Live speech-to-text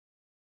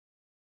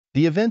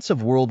The events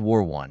of World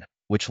War I,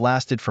 which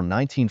lasted from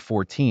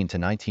 1914 to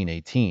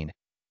 1918,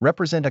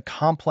 represent a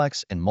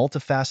complex and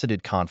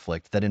multifaceted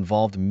conflict that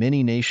involved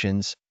many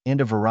nations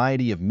and a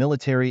variety of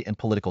military and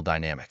political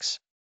dynamics.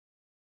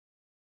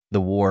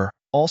 The war,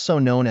 also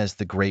known as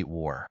the Great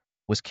War,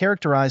 was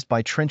characterized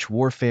by trench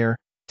warfare,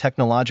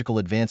 technological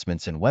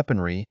advancements in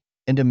weaponry,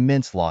 and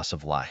immense loss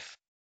of life.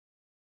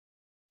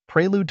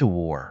 Prelude to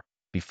war,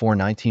 before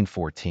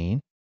 1914?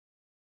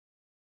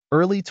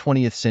 Early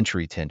 20th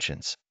century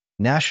tensions,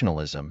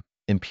 nationalism,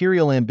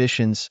 imperial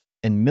ambitions,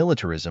 and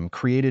militarism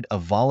created a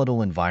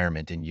volatile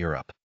environment in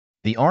Europe.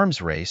 The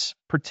arms race,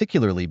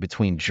 particularly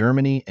between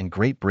Germany and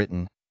Great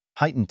Britain,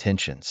 heightened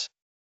tensions.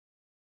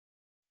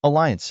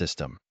 Alliance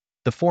system.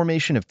 The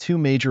formation of two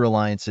major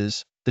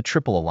alliances, the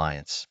Triple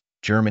Alliance,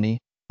 Germany,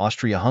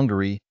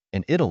 Austria-Hungary,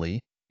 and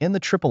Italy, and the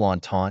Triple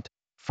Entente,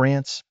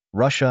 France,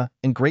 Russia,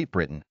 and Great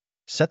Britain,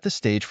 set the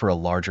stage for a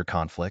larger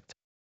conflict.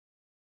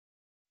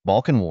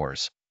 Balkan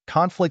Wars.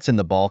 Conflicts in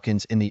the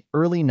Balkans in the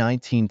early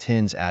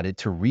 1910s added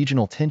to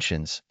regional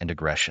tensions and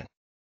aggression.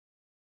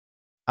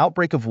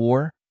 Outbreak of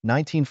war,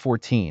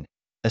 1914.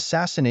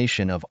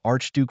 Assassination of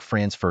Archduke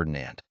Franz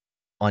Ferdinand.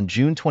 On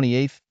June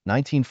 28,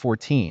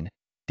 1914,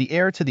 the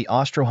heir to the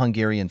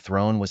Austro-Hungarian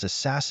throne was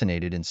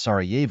assassinated in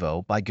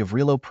Sarajevo by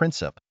Gavrilo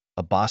Princip,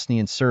 a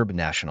Bosnian Serb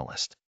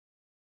nationalist.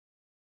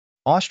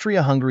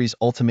 Austria-Hungary's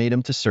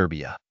ultimatum to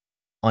Serbia.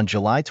 On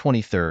July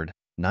 23,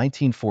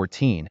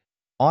 1914,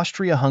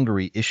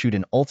 Austria-Hungary issued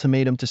an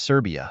ultimatum to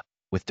Serbia,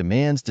 with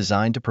demands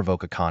designed to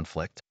provoke a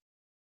conflict.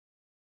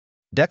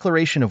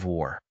 Declaration of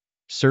war.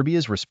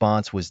 Serbia's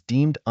response was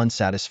deemed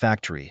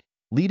unsatisfactory,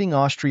 leading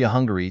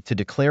Austria-Hungary to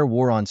declare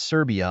war on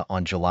Serbia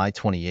on July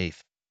 28,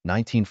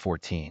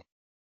 1914.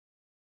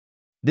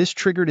 This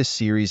triggered a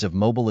series of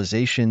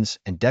mobilizations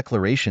and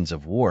declarations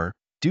of war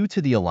due to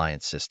the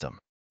alliance system.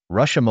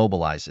 Russia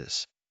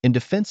mobilizes. In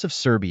defense of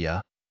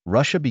Serbia,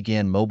 Russia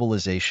began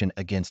mobilization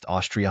against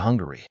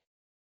Austria-Hungary.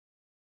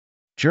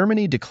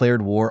 Germany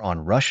declared war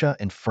on Russia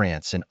and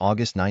France in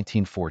August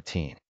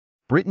 1914.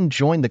 Britain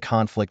joined the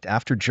conflict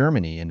after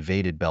Germany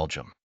invaded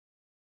Belgium.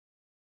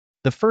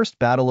 The First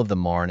Battle of the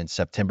Marne in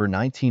September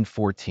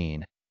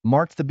 1914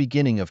 marked the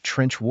beginning of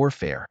trench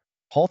warfare,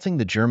 halting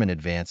the German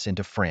advance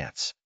into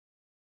France.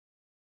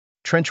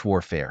 Trench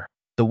warfare.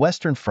 The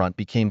Western Front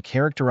became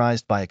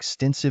characterized by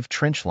extensive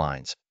trench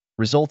lines,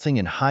 resulting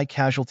in high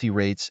casualty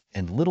rates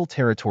and little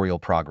territorial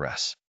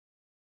progress.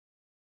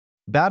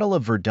 Battle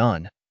of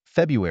Verdun,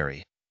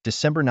 February,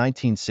 December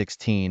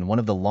 1916, one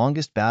of the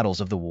longest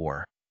battles of the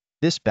war.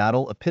 This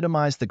battle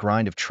epitomized the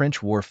grind of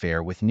trench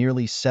warfare with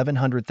nearly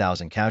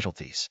 700,000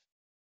 casualties.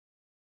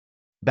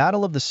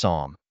 Battle of the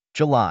Somme,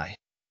 July,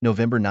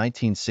 November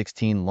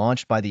 1916,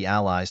 launched by the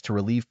Allies to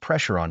relieve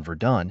pressure on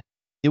Verdun.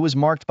 It was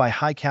marked by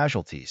high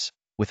casualties,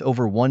 with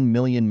over 1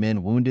 million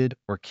men wounded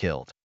or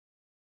killed.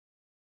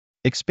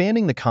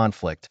 Expanding the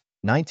conflict,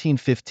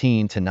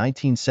 1915 to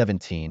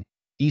 1917,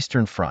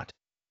 Eastern Front.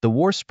 The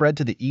war spread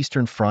to the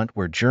Eastern Front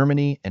where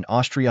Germany and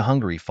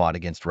Austria-Hungary fought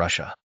against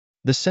Russia.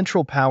 The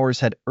Central Powers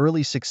had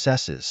early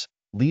successes,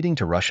 leading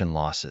to Russian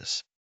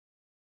losses.